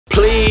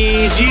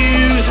Please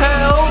use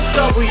help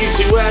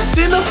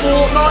W2S in the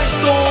Fortnite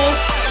store.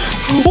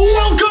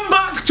 Welcome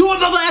back to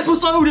another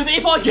episode of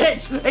If I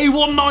Get a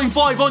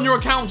 195 on your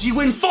account, you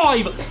win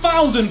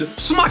 5,000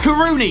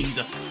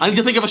 smackaroonies. I need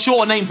to think of a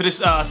shorter name for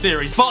this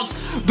series, but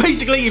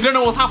basically, if you don't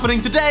know what's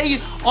happening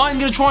today, I'm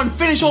going to try and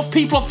finish off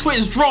people off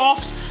Twitter's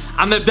drafts,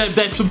 and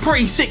they're some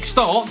pretty sick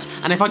starts,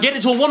 and if I get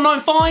it to a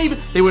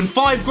 195, they win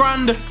 5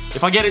 grand.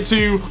 If I get it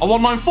to a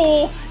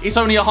 194, it's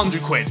only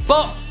 100 quid,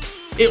 but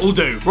it'll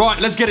do. Right,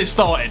 let's get it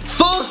started.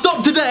 First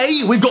up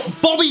today, we've got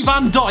Bobby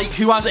Van Dijk,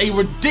 who has a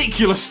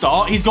ridiculous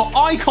start. He's got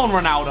Icon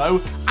Ronaldo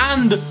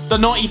and the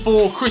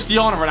 94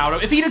 Cristiano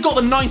Ronaldo. If he'd have got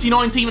the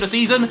 99 team of the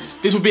season,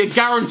 this would be a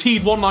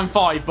guaranteed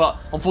 195, but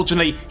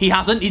unfortunately, he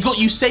hasn't. He's got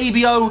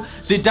Eusebio,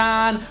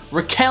 Zidane,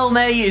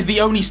 Raquelme is the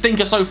only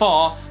stinker so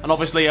far, and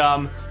obviously,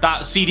 that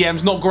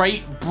CDM's not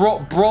great.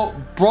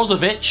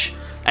 Brozovic.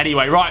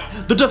 Anyway, right,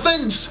 the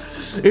defense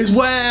is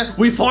where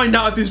we find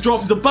out if this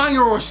draft is a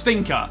banger or a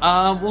stinker.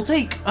 We'll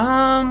take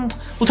Da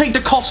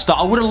Costa.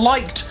 I would have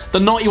liked the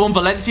 91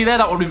 Valencia there.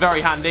 That would have been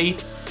very handy.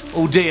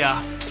 Oh dear.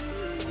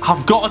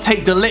 I've got to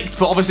take Delict,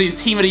 but obviously his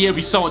team of the year would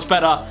be so much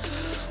better.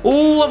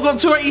 Oh, I've got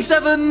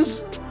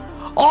 287s.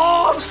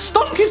 Oh, I've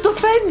stunk his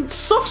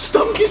defense. I've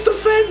stunk his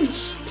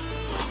defense.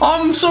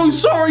 I'm so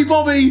sorry,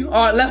 Bobby. All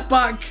right, left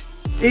back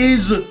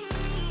is...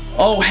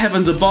 oh,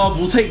 heavens above.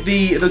 We'll take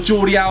the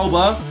Jordi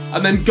Alba.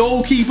 And then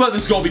goalkeeper.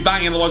 This has got to be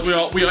banging, otherwise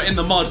we are in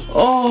the mud.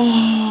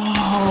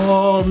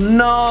 Oh,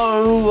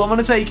 no. I'm going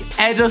to take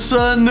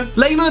Ederson.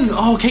 Lehman.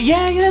 Oh, okay,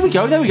 yeah, there we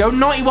go. There we go.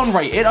 91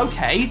 rated.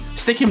 Okay.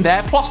 Stick him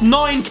there. Plus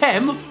 9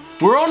 chem.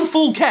 We're on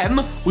full chem.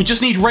 We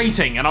just need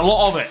rating and a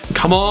lot of it.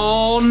 Come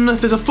on.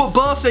 There's a foot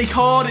birthday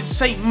card. It's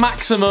Saint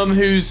Maximum,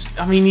 who's...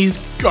 I mean, he's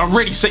got a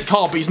really sick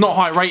card, but he's not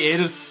high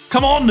rated.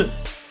 Come on.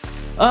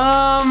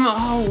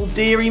 Oh,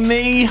 dearie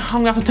me.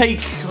 I'm gonna have to take...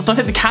 do I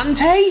take the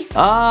Kante?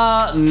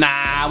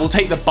 Nah, we'll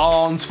take the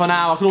Barnes for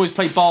now. I can always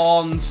play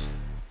Barnes.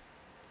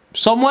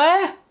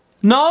 Somewhere?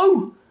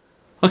 No?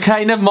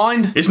 Okay, never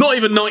mind. It's not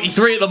even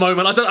 93 at the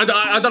moment. I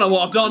don't know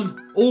what I've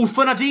done. Oh,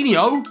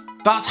 Fernandinho.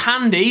 That's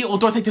handy. Or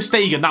do I take the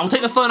Stegen? Now, we'll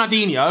take the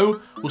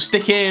Fernandinho. We'll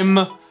stick him...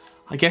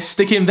 I guess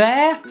stick him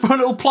there for a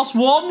little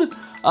 +1.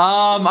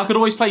 I could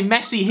always play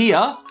Messi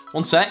here.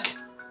 One sec.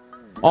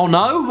 Oh,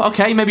 no?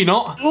 Okay, maybe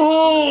not.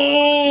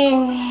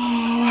 Oh,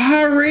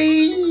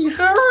 Harry.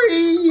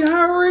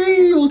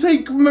 We'll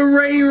take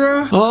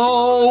Moreira.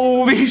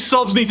 Oh, these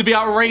subs need to be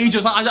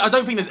outrageous. I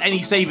don't think there's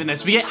any saving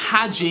this. We get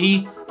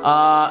Hadji,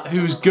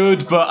 who's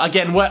good, but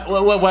again,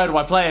 where do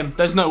I play him?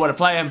 There's nowhere to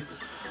play him.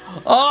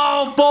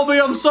 Oh,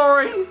 Bobby, I'm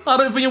sorry. I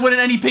don't think you're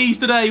winning any P's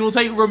today. We'll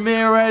take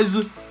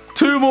Ramirez.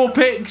 2 more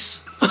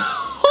picks.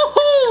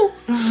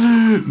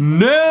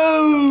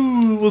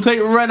 No! We'll take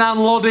Renan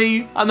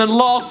Lodi. And then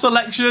last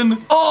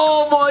selection.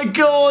 Oh my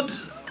god!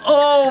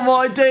 Oh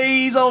my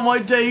days, oh my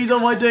days, oh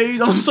my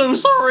days. I'm so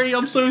sorry,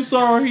 I'm so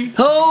sorry.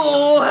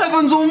 Oh,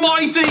 heavens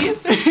almighty!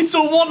 It's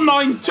a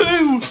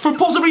 192 from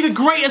possibly the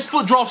greatest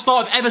foot draft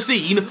start I've ever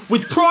seen,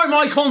 with prime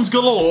icons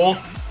galore.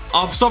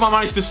 I've somehow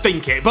managed to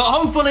stink it, but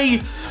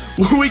hopefully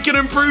we can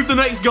improve the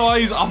next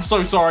guys. I'm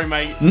so sorry,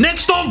 mate.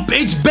 Next up,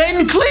 it's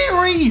Ben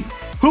Cleary,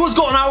 who has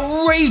got an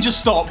outrageous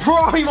start.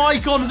 Prime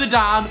icon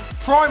Zidane,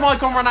 prime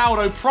icon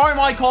Ronaldo, prime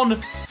icon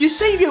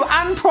Eusebio,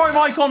 and prime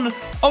icon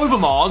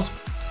Overmars,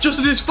 just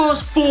as his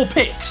first 4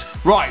 picks.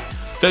 Right,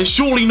 there's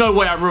surely no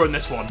way I ruin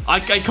this one.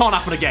 It can't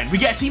happen again. We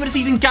get a team of the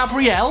season,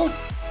 Gabriel.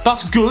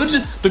 That's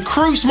good. The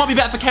Cruz might be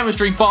better for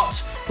chemistry,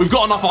 but we've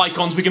got enough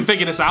icons. We can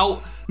figure this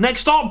out.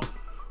 Next up.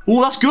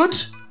 Oh, that's good.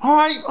 All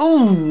right.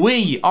 Oh,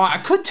 wee. All right,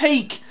 I could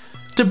take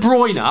De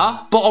Bruyne,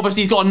 but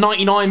obviously he's got a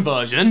 99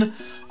 version.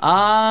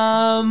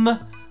 Kovacic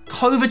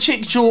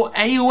or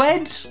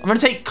Aoued? I'm going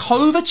to take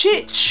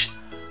Kovacic,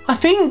 I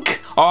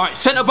think. All right,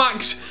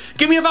 centre-backs.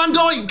 Give me a Van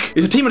Dijk.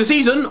 It's a team of the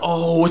season.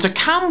 Oh, it's a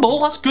Campbell.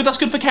 That's good. That's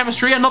good for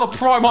chemistry. Another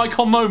prime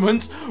icon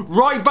moment.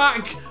 Right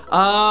back.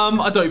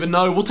 I don't even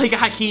know. We'll take a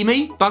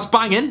Hakimi. That's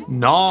banging.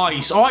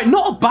 Nice. All right,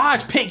 not a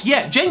bad pick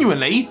yet.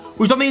 Genuinely,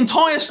 we've done the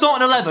entire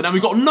starting 11 and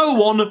we've got no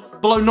one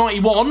below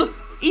 91.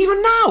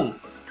 Even now.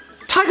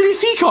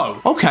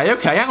 Tagliafico. Okay,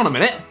 hang on a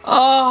minute.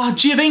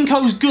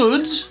 Giovinco's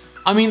good.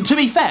 I mean, to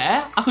be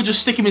fair, I could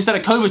just stick him instead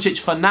of Kovacic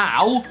for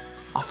now.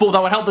 I thought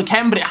that would help the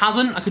chem, but it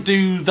hasn't. I could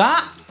do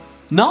that.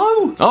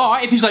 No? All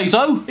right, if you say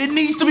so. It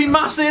needs to be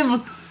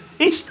massive.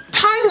 It's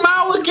Tang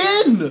Mao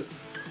again.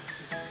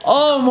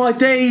 Oh, my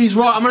days.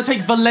 Right, I'm going to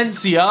take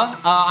Valencia.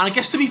 And I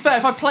guess, to be fair,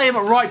 if I play him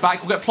at right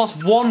back, we'll get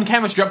 +1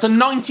 chemistry, up to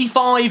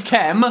 95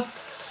 chem.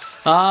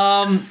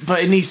 But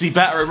it needs to be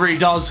better. It really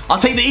does.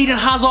 I'll take the Eden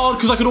Hazard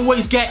because I could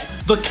always get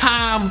the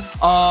Cam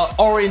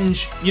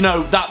orange, you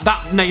know, that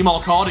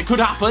Neymar card. It could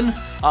happen,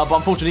 but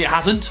unfortunately it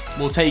hasn't.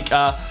 We'll take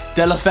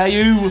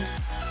Delafeu.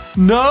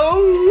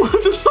 No,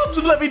 the subs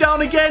have let me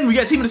down again. We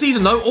get a team of the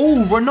season though.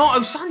 Oh,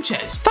 Renato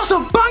Sanchez. That's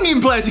a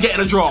banging player to get in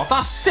a draft.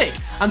 That's sick.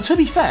 And to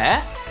be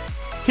fair,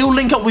 he'll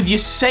link up with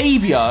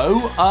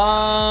Eusebio.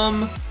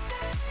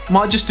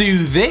 Might just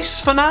do this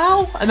for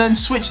now and then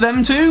switch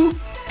them two.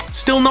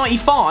 Still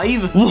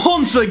 95.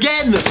 Once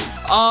again,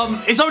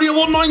 it's only a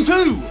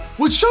 192,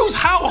 which shows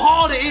how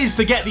hard it is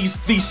to get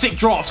these sick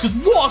drafts, because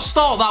what a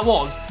start that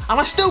was. And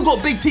I still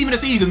got big team in the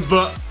seasons,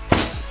 but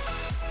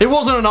it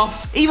wasn't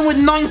enough, even with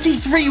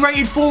 93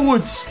 rated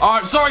forwards. All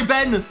right, sorry,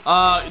 Ben.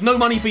 No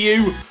money for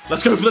you.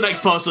 Let's go for the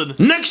next person.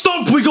 Next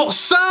up, we got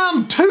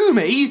Sam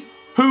Toomey,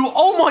 who,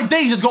 oh my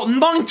days, has got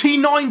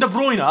 99 De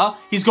Bruyne.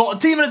 He's got a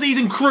team in the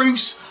season,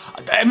 Cruz.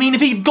 I mean,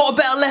 if he got a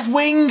better left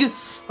wing,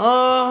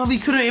 he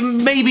could have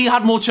maybe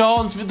had more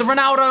chance. With the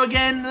Ronaldo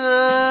again,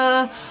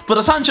 but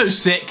the Sancho's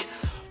sick.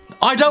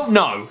 I don't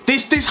know.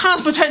 This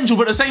has potential,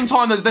 but at the same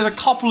time, there's a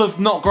couple of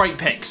not great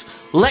picks.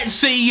 Let's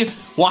see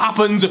what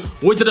happens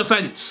with the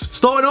defense.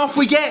 Starting off,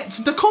 we get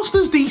Da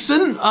Costa's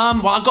decent.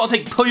 Well, I've got to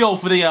take Puyol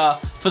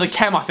for the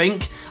chem, I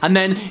think. And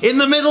then in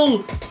the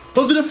middle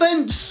of the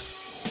defense.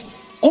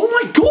 Oh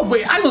my God!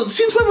 Wait, hang on.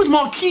 Since when was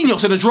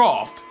Marquinhos in a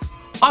draft?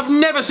 I've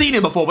never seen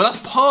him before, but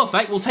that's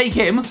perfect. We'll take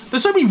him.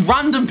 There's so many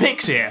random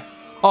picks here.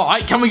 All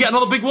right, can we get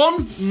another big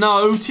one?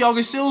 No.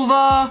 Thiago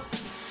Silva.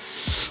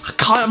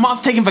 I might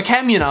have taken for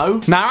Chem, you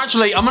know. Now,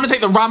 actually, I'm going to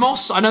take the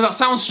Ramos. I know that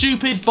sounds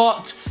stupid,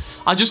 but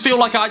I just feel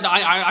like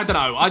I don't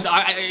know.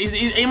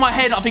 In my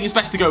head, I think it's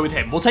best to go with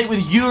him. We'll take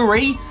with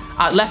Yuri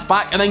at left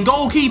back, and then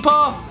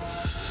goalkeeper.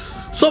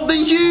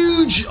 Something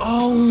huge.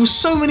 Oh,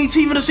 so many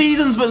team of the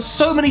seasons, but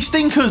so many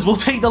stinkers. We'll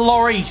take the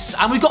Lloris,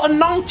 and we've got a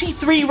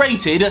 93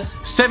 rated,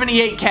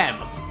 78 chem.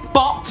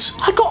 But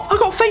I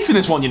got faith in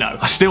this one, you know.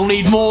 I still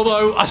need more,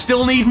 though. I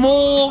still need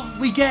more.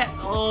 We get...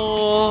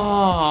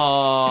 Oh,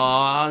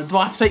 do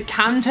I have to take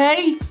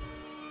Kante?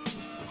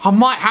 I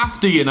might have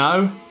to, you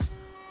know.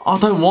 I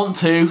don't want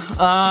to.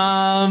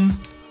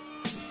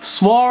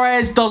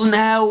 Suarez doesn't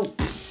help,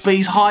 but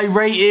he's high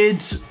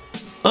rated.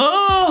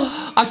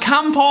 Oh, a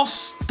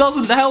Campos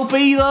doesn't help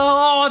either.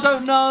 Oh, I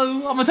don't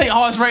know. I'm going to take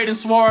highest rated in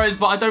Suarez,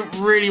 but I don't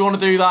really want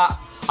to do that.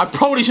 I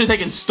probably should have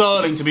taken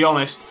Sterling, to be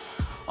honest.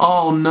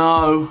 Oh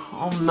no,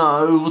 oh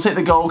no, we'll take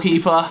the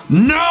goalkeeper.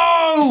 No!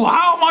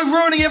 How am I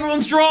ruining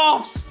everyone's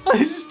drafts?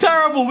 This is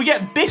terrible. We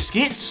get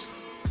Biscuits,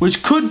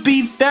 which could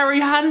be very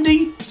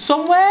handy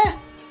somewhere.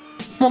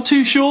 Not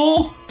too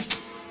sure.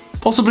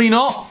 Possibly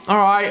not. All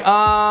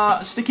right,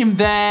 stick him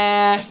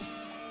there.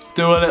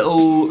 Do a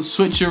little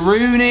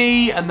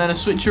switcheroony and then a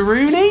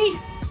switcheroony.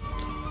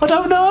 I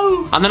don't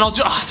know. And then I'll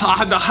just,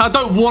 I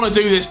don't want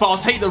to do this, but I'll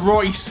take the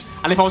Royce.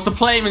 And if I was to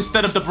play him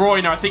instead of De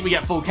Bruyne, I think we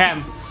get full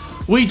chem.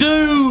 We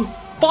do,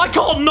 but I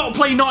can't not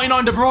play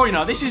 99 De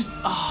Bruyne. This is,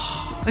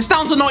 it's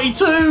down to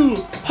 92.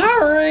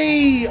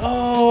 Harry,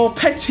 oh,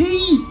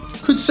 Petit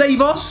could save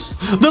us.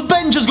 The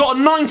bench has got a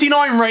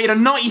 99 rated, a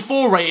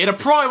 94 rated, a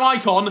prime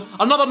icon,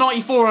 another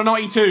 94 and a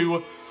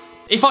 92.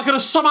 If I could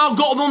have somehow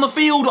got them on the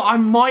field, I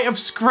might have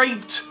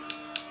scraped.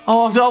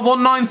 Oh, I've done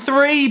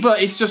 193, but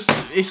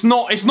it's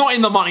not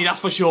in the money, that's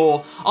for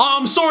sure.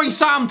 I'm sorry,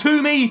 Sam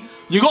Toomey.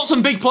 You got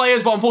some big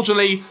players, but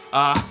unfortunately,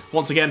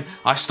 once again,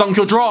 I stunk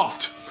your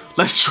draft.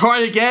 Let's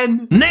try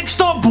again.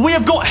 Next up, we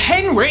have got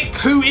Henrik,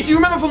 who, if you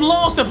remember from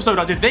last episode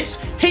I did this,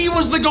 he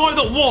was the guy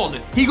that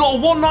won. He got a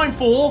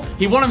 194,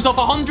 he won himself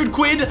 100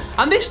 quid,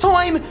 and this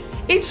time,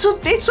 it's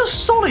a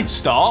solid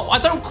start. I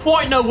don't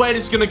quite know where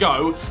this is going to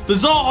go. The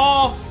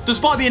Zaha,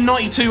 despite being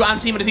 92 and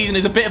team of the season,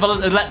 is a bit of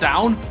a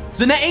letdown.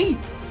 Zanetti?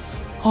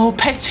 Oh,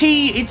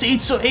 Petit,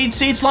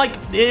 it's like,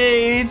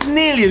 it's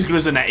nearly as good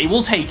as Zanetti.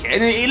 We'll take it.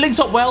 And it links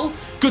up well.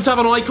 Good to have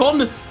an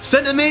icon.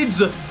 Centre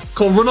mids.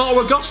 Called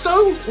Renato Augusto.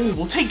 Oh,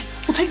 we'll take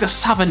the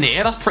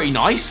Savenir. That's pretty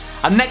nice.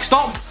 And next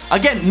up,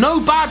 again, no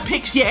bad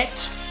picks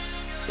yet.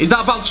 Is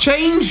that about to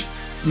change?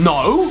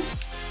 No.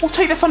 We'll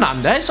take the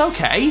Fernandez.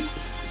 Okay.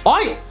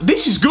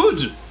 This is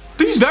good.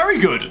 This is very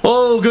good.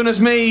 Oh, goodness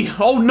me.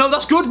 Oh, no,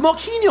 that's good.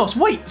 Marquinhos.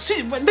 Wait,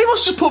 see, they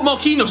must just put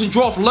Marquinhos in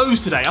draft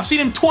lows today. I've seen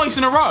him twice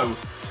in a row.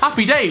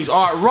 Happy days.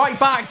 All right, right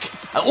back.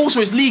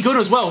 Also, it's Ligue 1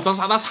 as well.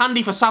 That's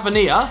handy for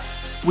Savenir.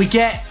 We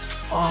get...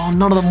 Oh,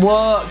 none of them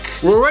work.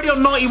 We're already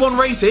on 91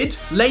 rated.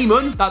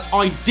 Layman, that's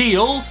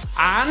ideal.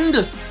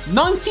 And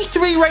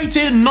 93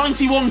 rated,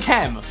 91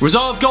 chem.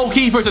 Reserve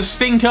goalkeeper is a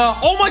stinker.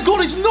 Oh my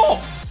God, it's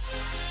not.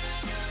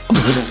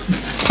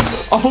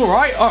 all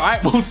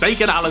right, we'll take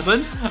it,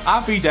 Allison.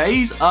 Happy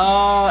days.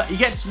 He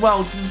gets,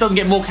 well, doesn't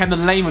get more chem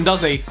than Layman,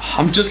 does he?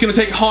 I'm just going to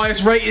take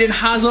highest rated in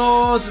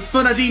Hazard.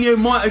 Fernandinho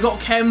might have got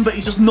chem, but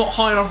he's just not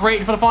high enough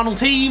rated for the final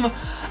team.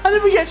 And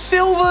then we get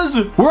Silvers.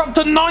 We're up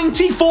to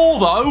 94,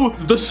 though.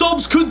 The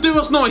subs could do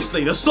us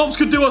nicely. The subs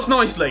could do us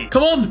nicely.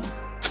 Come on.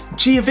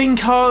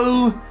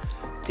 Giovinco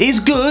is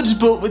good,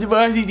 but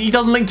he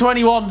doesn't link to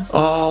anyone.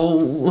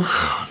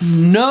 Oh,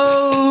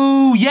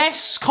 no.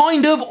 Yes,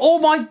 kind of. Oh,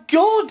 my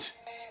God.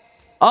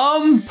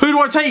 Who do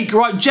I take?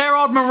 Right,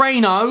 Gerard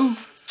Moreno.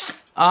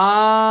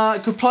 I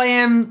could play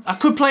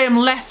him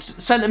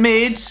left centre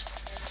mid.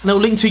 And they'll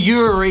link to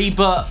Yuri,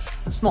 but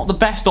it's not the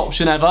best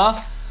option ever.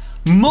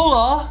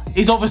 Muller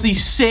is obviously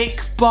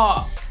sick,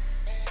 but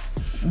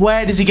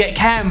where does he get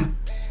chem?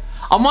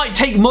 I might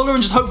take Muller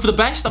and just hope for the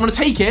best. I'm going to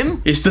take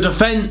him. It's the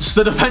defense.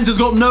 The defense has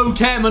got no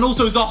chem, and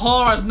also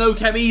Zaha has no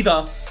chem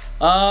either.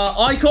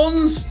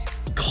 Icons.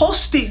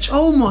 Kostic,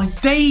 oh my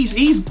days,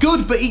 he's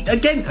good, but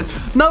again,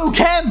 no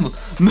chem,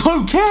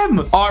 no chem.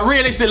 All right,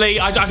 realistically,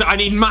 I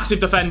need massive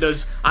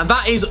defenders, and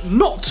that is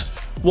not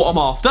what I'm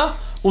after.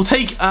 We'll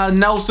take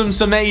Nelson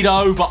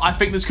Semedo, but I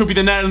think this could be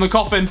the nail in the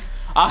coffin.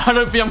 I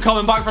don't think I'm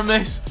coming back from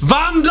this.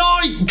 Van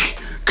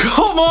Dijk,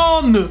 come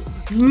on,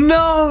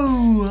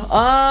 no.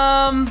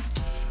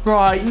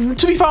 Right,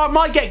 to be fair, I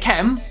might get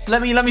chem.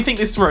 Let me think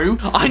this through.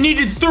 I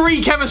needed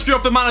 3 chemistry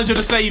off the manager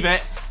to save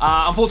it.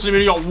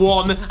 Unfortunately, we only got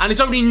 1, and it's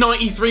only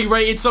 93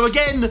 rated. So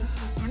again,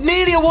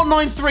 nearly a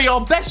 193,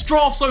 our best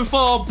draft so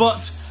far,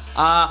 but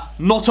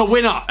not a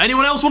winner.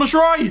 Anyone else want to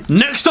try?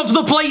 Next up to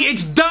the plate,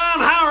 it's Dan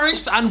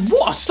Harris, and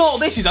what a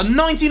start this is. A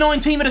 99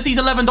 team of the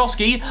season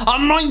Lewandowski, a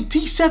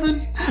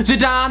 97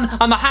 Zidane,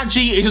 and the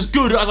Hadji is as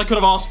good as I could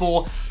have asked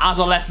for as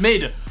a left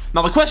mid.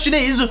 Now the question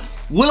is,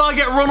 will I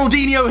get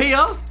Ronaldinho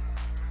here?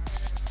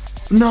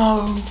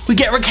 No, we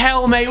get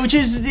Raquel, mate, which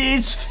is,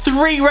 it's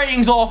 3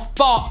 ratings off,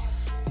 but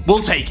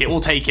we'll take it, we'll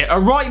take it. A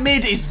right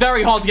mid is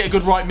very hard to get a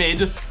good right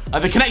mid.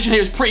 The connection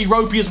here is pretty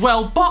ropey as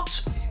well,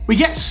 but we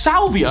get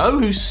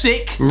Salvio, who's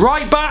sick.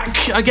 Right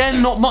back,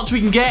 again, not much we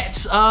can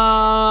get.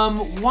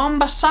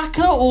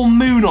 Wan-Bissaka or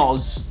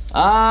Munoz?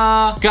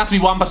 Gonna have to be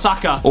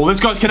Wan-Bissaka. Oh, this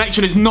guy's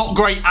connection is not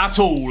great at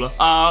all.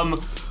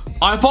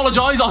 I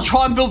apologize, I'll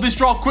try and build this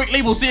draft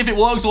quickly. We'll see if it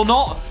works or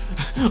not.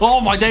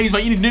 Oh my days,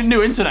 mate, you need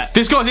new internet.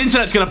 This guy's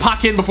internet's gonna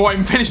pack in before I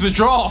even finish the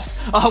draft.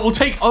 We'll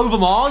take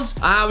Overmars.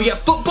 We get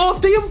Foot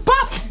Birthday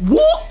Mbappe.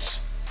 What?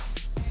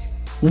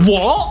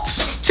 What?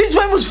 Since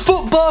when was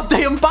Foot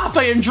Birthday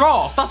Mbappe in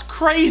draft? That's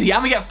crazy.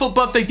 And we get Foot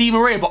Birthday Di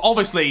Maria, but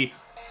obviously,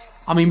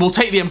 I mean, we'll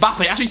take the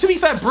Mbappe. Actually, to be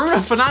fair, Bruno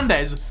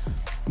Fernandes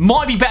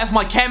might be better for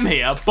my chem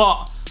here,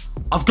 but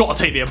I've got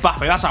to take the Mbappe.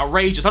 That's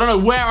outrageous. I don't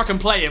know where I can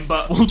play him,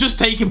 but we'll just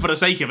take him for the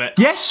sake of it.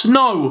 Yes?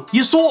 No?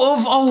 You sort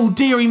of... Oh,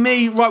 dearie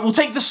me. Right, we'll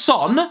take the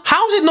Son.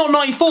 How's it not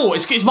 94?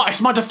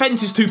 It's my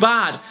defense is too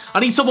bad. I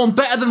need someone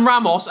better than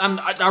Ramos, and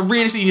I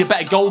realistically need a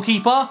better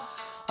goalkeeper.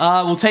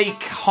 We'll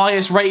take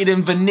highest rated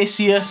in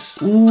Vinicius.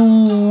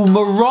 Ooh,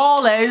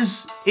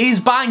 Morales is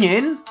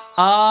banging.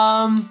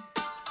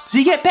 Does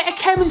he get better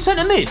chem in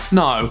centre mid?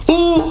 No.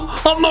 Ooh,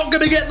 I'm not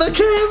going to get the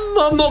chem.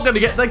 I'm not going to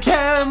get the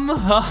chem.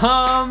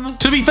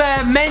 To be fair,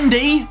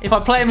 Mendy, if I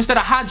play him instead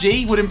of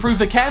Hadji, would improve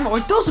the chem, or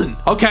it doesn't.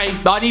 Okay,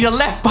 I need a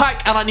left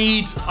back, and I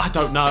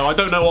don't know. I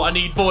don't know what I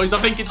need, boys. I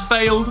think it's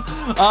failed.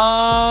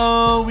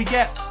 We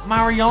get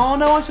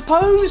Mariano, I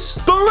suppose.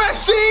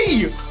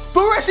 Baresi!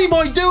 Baresi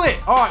might do it.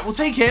 All right, we'll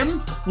take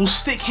him. We'll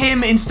stick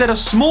him instead of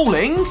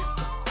Smalling.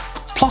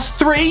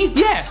 +3?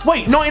 Yeah.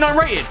 Wait, 99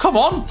 rated. Come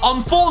on.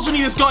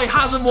 Unfortunately, this guy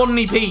hasn't won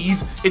any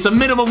Ps. It's a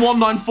minimum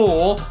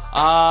 194.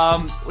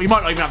 We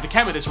might not even have the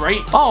chem at this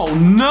rate. Oh,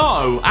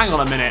 no. Hang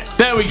on a minute.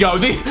 There we go.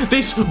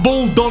 This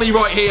ball Donny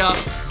right here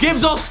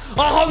gives us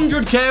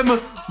 100 chem,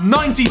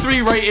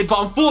 93 rated. But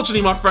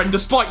unfortunately, my friend,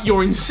 despite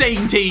your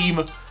insane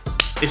team,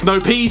 it's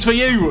no Ps for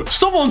you.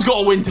 Someone's got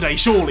to win today,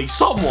 surely.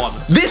 Someone.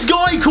 This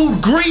guy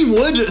called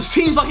Greenwood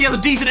seems like he has a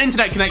decent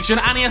internet connection,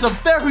 and he has a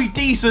very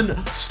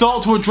decent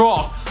start to a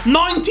draft.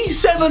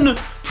 97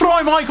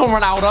 prime icon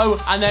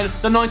Ronaldo, and then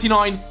the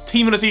 99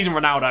 team of the season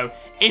Ronaldo.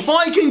 If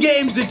I can get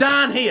him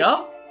Zidane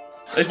here,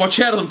 if my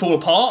chair doesn't fall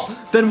apart,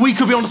 then we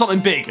could be onto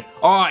something big.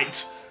 All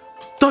right.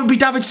 Don't be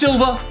David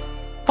Silva.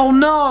 Oh,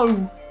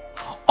 no.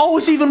 Oh,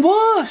 it's even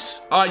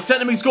worse. All right,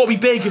 centre mid's got to be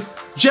big.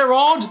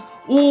 Gerrard.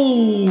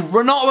 Ooh,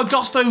 Renato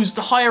Augusto's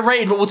the higher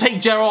rated, but we'll take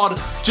Gerrard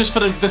just for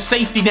the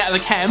safety net of the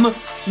chem.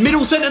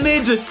 Middle centre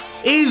mid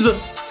is,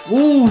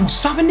 ooh,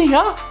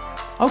 Savania.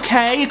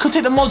 Okay, it could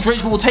take the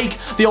Modric, but we'll take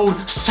the old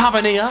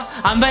Savania.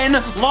 And then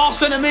last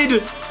centre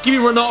mid, give me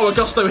Renato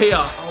Augusto here.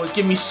 Oh, it's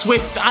giving me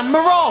Swift and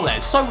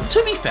Morales. So,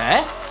 to be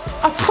fair,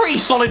 a pretty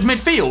solid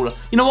midfield.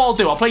 You know what I'll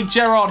do? I'll play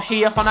Gerrard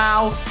here for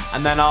now,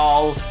 and then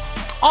I'll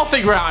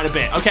figure it out in a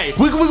bit. Okay,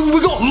 we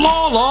got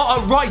Lala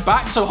at right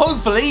back, so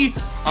hopefully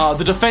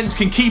the defense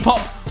can keep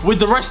up with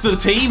the rest of the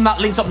team.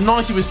 That links up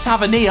nicely with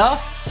Savania.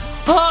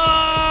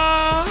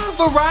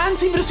 Varane,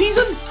 team of the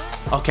season?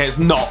 Okay, it's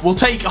not. We'll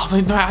take... Oh,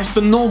 no, it's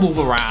the normal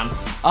Varane.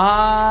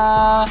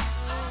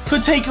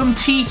 Could take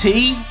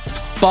TT,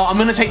 but I'm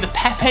going to take the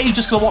Pepe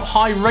just because I want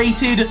high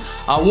rated.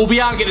 We'll be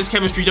able to get this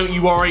chemistry, don't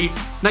you worry.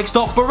 Next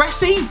up,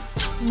 Baresi.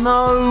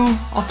 No,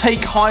 I'll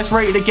take highest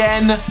rated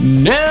again.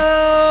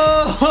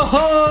 No,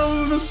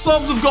 the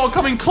subs have got to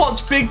come in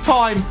clutch big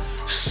time.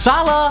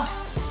 Salah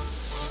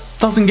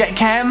doesn't get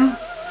chem.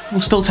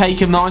 We'll still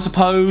take him though, I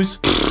suppose.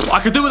 I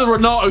could do with a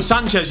Renato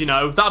Sanchez, you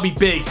know. That'd be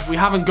big. We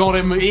haven't got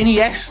him.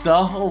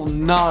 Iniesta. Oh,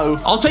 no.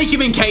 I'll take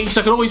him in case.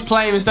 I could always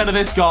play him instead of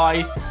this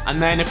guy.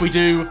 And then if we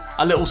do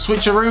a little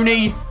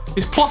switcheroony,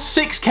 it's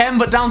 +6 chem,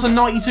 but down to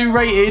 92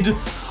 rated.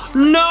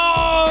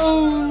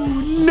 No!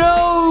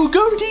 No!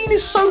 Godin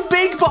is so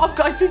big, but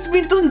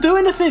it doesn't do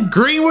anything.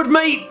 Greenwood,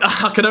 mate.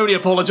 I can only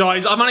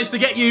apologise. I managed to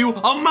get you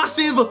a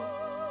massive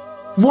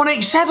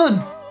 187.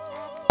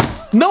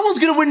 No one's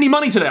gonna win any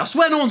money today. I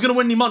swear no one's gonna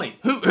win any money.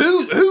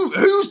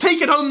 Who's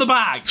taking home the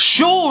bag?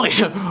 Surely.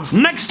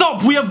 Next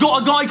up, we have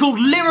got a guy called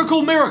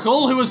Lyrical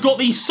Miracle who has got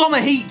the Summer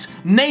Heat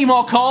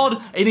Neymar card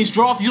in his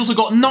draft. He's also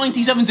got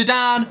 97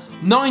 Zidane,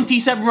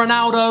 97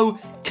 Ronaldo.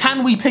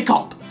 Can we pick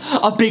up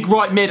a big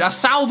right mid? A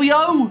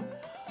Salvio?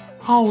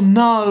 Oh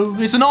no,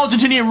 it's an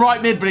Argentinian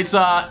right mid, but it's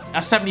a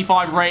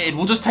 75 rated.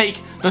 We'll just take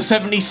the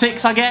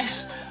 76, I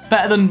guess.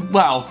 Better than,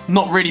 well,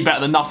 not really better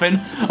than nothing.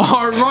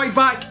 Our right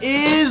back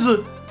is...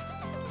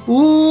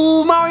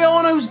 Ooh,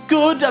 Mariano's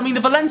good. I mean,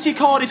 the Valencia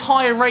card is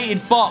higher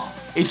rated, but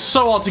it's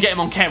so hard to get him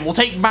on chem. We'll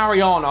take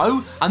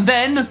Mariano, and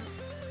then,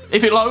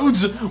 if it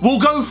loads, we'll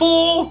go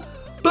for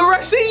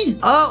Baresi.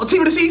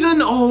 Team of the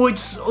season. Oh,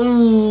 it's...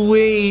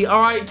 Ooh-wee.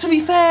 All right, to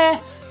be fair...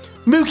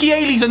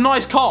 Mukiele's a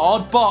nice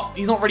card, but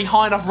he's not really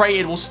high enough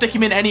rated. We'll stick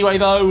him in anyway,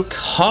 though.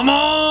 Come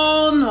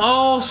on!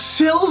 Oh,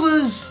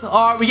 silvers!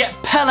 All right, we get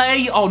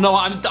Pele. Oh, no,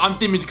 I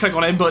didn't mean to click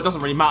on him, but it doesn't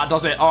really matter,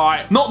 does it? All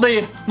right, not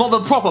the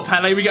proper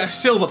Pele. We get a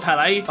silver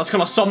Pele. That's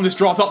kind of summed this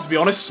draft up, to be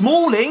honest.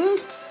 Smalling.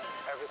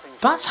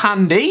 That's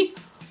handy.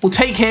 We'll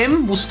take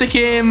him. We'll stick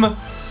him...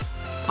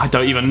 I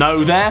don't even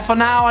know there for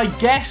now, I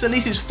guess. At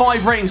least it's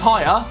 5 ratings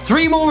higher.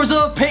 3 more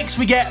reserve picks.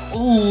 We get...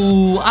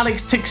 Ooh,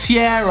 Alex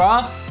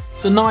Teixeira.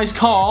 It's a nice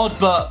card,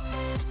 but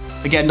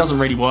again, doesn't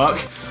really work.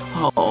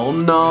 Oh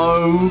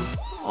no.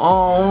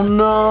 Oh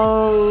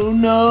no.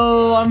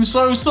 No, I'm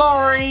so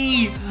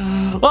sorry.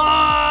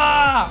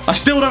 Ah! I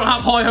still don't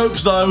have high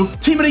hopes though.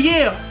 Team of the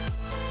year.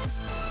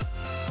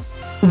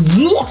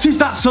 What is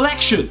that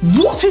selection?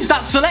 What is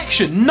that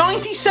selection?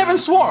 97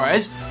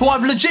 Suarez, who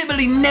I've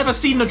legitimately never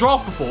seen in the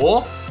draft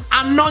before,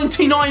 and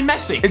 99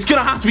 Messi. It's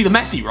gonna have to be the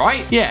Messi,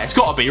 right? Yeah, it's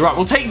gotta be. Right,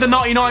 we'll take the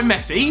 99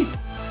 Messi.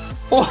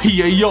 Oi,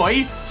 oi,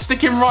 oi.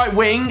 Stick him right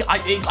wing.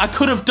 I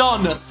could have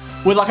done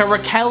with like a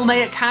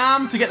Raquelme at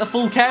cam to get the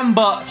full chem,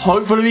 but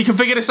hopefully we can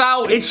figure this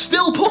out. It's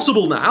still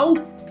possible now.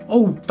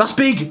 Oh, that's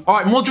big. All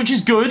right, Modric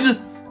is good.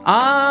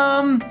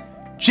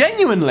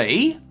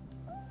 Genuinely,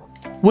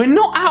 we're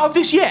not out of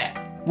this yet.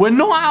 We're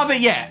not out of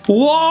it yet.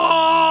 Whoa!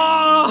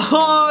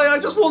 I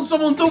just want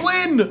someone to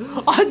win.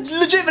 I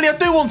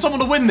do want someone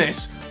to win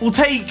this. We'll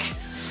take...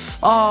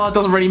 Oh, it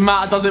doesn't really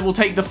matter, does it? We'll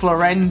take the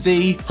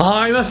Florenzi.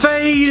 I'm a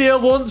failure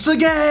once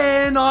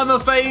again. I'm a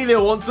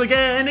failure once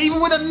again. Even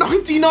with a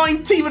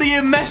 99 Team of the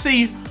Year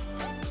Messi,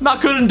 I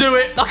couldn't do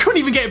it. I couldn't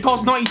even get it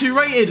past 92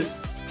 rated.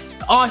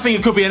 I think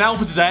it could be an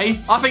alpha today.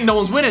 I think no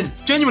one's winning.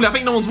 Genuinely, I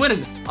think no one's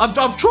winning.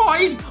 I've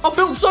tried. I've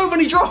built so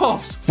many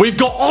drafts. We've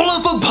got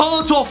Oliver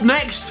Pertov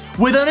next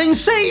with an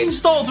insane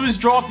start to his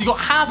draft. He's got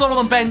Hazard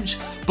on the bench.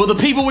 But the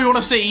people we want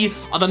to see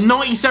are the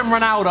 97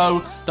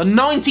 Ronaldo, the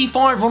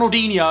 95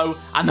 Ronaldinho,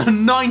 and the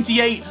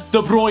 98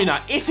 De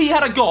Bruyne. If he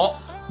had got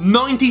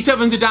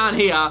 97 Zidane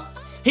here,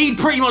 he'd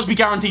pretty much be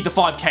guaranteed the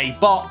 5K.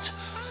 But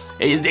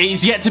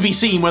it's yet to be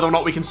seen whether or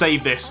not we can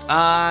save this.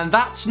 And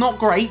that's not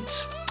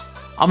great.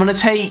 I'm going to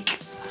take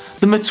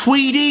the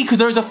Matuidi because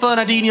there is a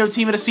Fernandinho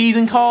Team of the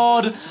Season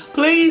card.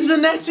 Please,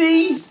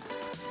 Zanetti.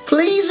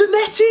 Please,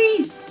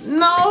 Zanetti.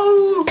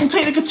 No. We'll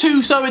take the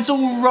Gattuso. It's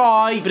all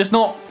right, but it's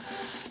not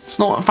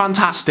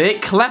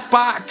fantastic. Left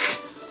back.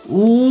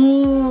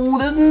 Ooh,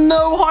 there's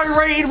no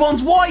high-rated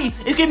ones. Why?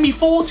 It's giving me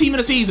 4 Team of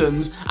the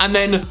Seasons and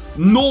then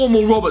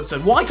normal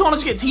Robertson. Why can't I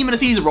just get Team of the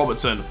Season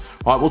Robertson?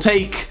 All right, we'll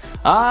take...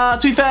 to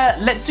be fair,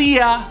 let's see.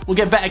 We'll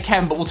get better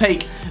chem, but we'll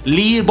take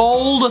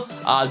Leopold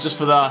just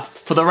for the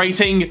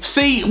rating.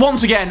 See,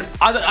 once again,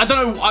 I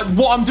don't know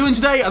what I'm doing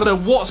today. I don't know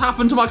what's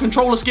happened to my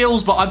controller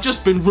skills, but I've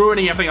just been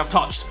ruining everything I've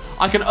touched.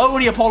 I can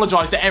only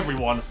apologize to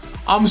everyone.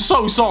 I'm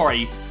so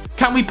sorry.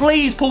 Can we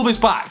please pull this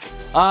back?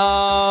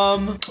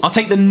 I'll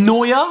take the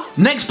Neuer.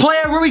 Next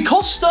player, Rui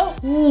Costa.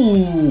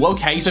 Ooh,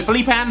 okay. So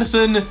Felipe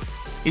Anderson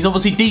is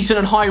obviously decent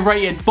and high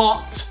rated,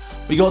 but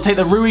we got to take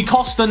the Rui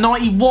Costa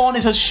 91.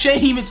 It's a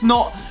shame it's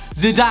not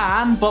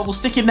Zidane, but we'll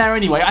stick him there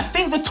anyway. I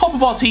think the top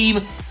of our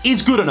team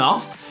is good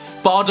enough,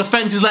 but our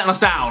defense is letting us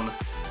down,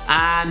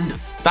 and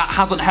that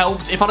hasn't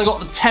helped. If I'd have got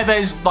the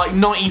Tevez like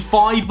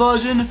 95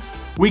 version,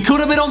 we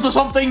could have been onto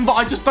something, but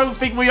I just don't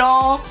think we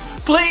are.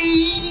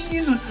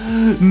 Please!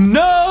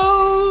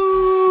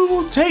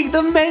 No! Take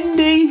the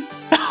Mendy!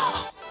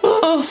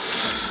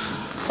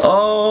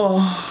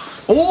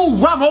 Oh,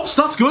 Ramos,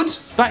 that's good.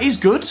 That is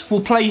good.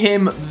 We'll play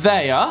him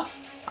there.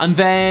 And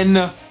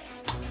then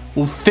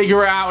we'll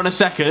figure it out in a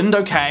second.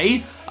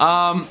 Okay.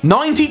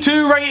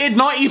 92 rated,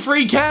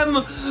 93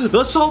 chem.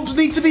 The subs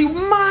need to be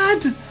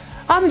mad.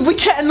 And we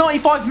get a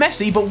 95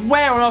 Messi, but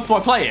where on earth do I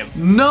play him?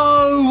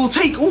 No, we'll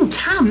take... Oh,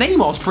 Cam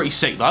Neymar's pretty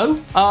sick, though.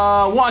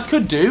 What I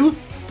could do...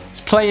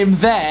 play him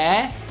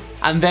there,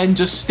 and then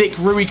just stick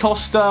Rui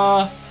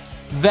Costa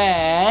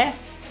there.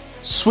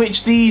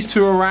 Switch these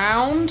two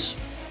around.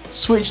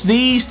 Switch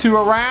these two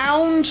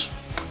around.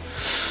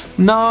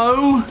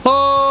 No.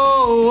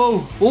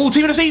 Oh,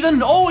 Team of the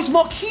Season. Oh, it's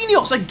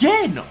Marquinhos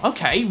again.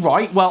 Okay,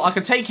 right. Well, I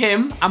could take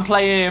him and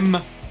play him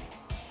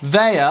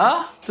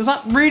there. Does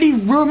that really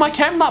ruin my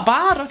chem that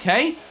bad?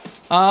 Okay.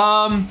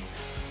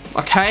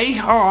 Okay,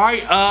 all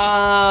right.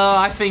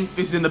 I think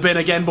this is in the bin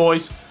again,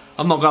 boys.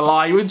 I'm not gonna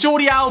lie.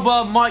 Jordi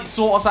Alba might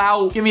sort us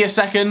out. Give me a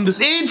second.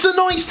 It's a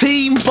nice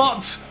team,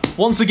 but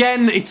once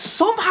again, it's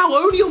somehow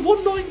only a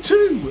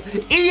 192.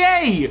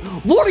 EA,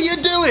 what are you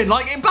doing?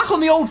 Like, back on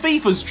the old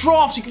FIFA's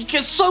drafts, you could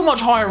get so much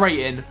higher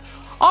rating.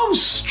 I'm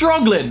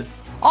struggling.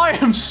 I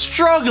am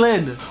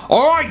struggling.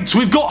 All right,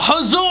 we've got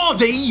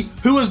Hazardi,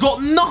 who has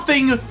got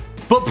nothing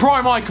but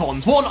prime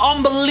icons. What an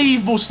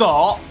unbelievable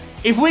start.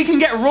 If we can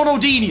get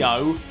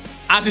Ronaldinho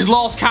as his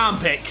last cam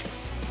pick,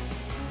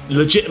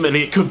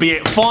 legitimately, it could be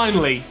it.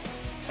 Finally.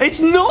 It's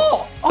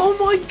not. Oh,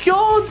 my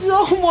God.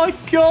 Oh, my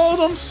God.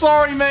 I'm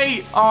sorry,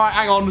 mate. All right,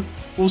 hang on.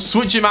 We'll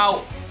switch him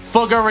out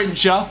for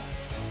Garincha.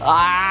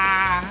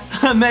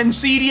 And then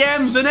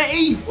CDM,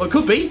 Zanetti. Well, it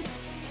could be.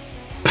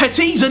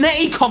 Petit,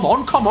 Zanetti. Come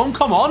on, come on,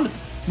 come on.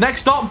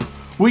 Next up,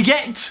 we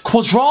get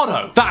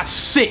Quadrado. That's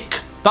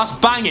sick. That's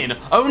banging.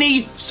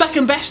 Only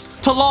second best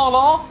to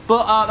Lala,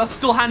 but that's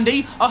still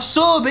handy.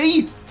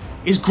 Acerbi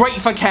is great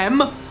for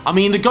Chem. I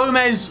mean, the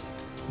Gomez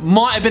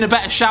might have been a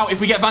better shout if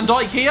we get Van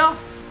Dijk here,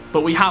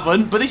 but we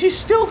haven't. But this is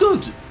still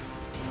good.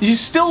 This is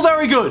still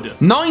very good.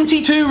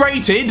 92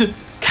 rated.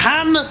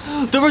 Can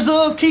the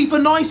reserve keeper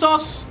nice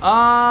us?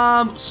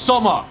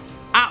 Sommer.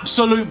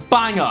 Absolute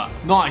banger.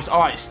 Nice.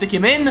 All right, stick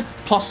him in.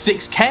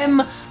 +6 Chem.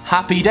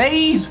 Happy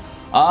days.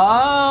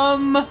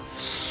 Come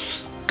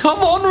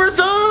on,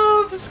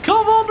 reserves.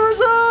 Come on,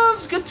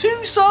 reserves.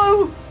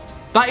 Gattuso.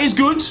 That is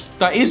good.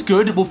 That is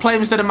good. We'll play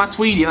him instead of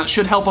Matuidi, and that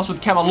should help us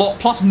with Chem a lot.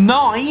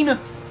 +9.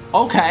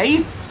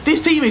 Okay.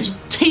 This team is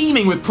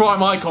teeming with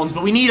prime icons,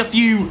 but we need a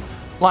few,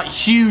 like,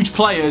 huge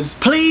players.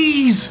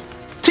 Please.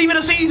 Team of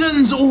the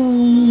seasons.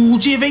 Oh,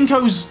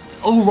 Giovinco's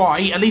all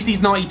right. At least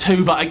he's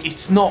 92, but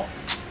it's not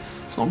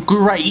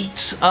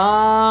great.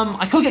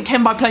 I could get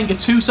Chem by playing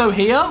Gattuso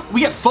here.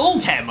 We get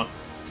full Chem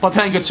by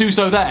playing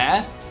Gattuso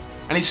there.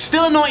 And it's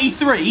still a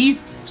 93.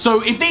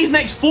 So if these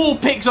next 4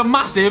 picks are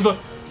massive,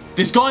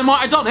 this guy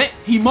might have done it.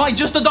 He might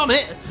just have done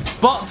it.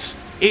 But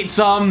it's,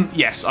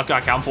 yes, okay,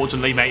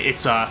 unfortunately, mate,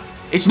 it's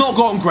not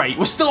gone great.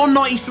 We're still on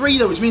 93,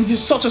 though, which means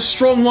it's such a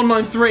strong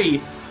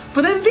 193.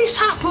 But then this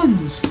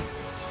happens.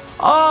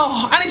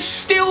 Oh, and it's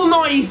still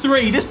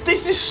 93.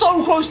 This is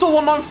so close to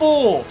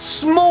 194.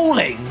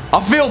 Smalling.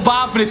 I feel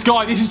bad for this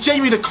guy. This is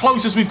genuinely the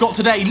closest we've got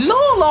today.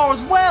 Lala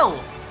as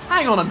well.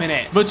 Hang on a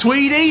minute.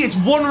 Matuidi, it's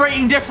 1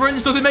 rating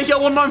difference. Does it make it a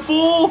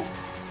 194?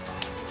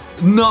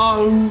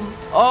 No.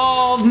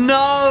 Oh,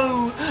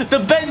 no. The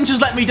bench has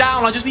let me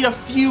down. I just need a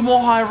few more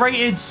higher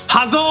rateds.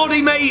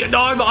 Hazardi, mate. No,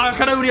 I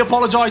can only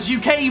apologise. You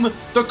came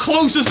the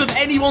closest of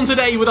anyone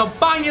today with a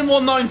banging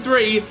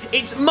 193.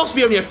 It must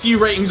be only a few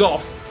ratings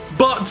off.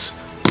 But,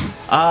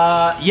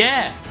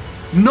 yeah.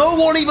 No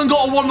one even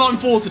got a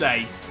 194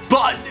 today.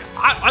 But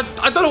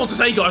I don't know what to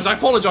say, guys. I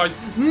apologise.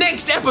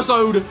 Next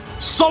episode,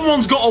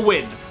 someone's got to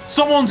win.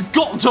 Someone's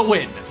got to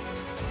win.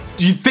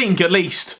 Do you think, at least?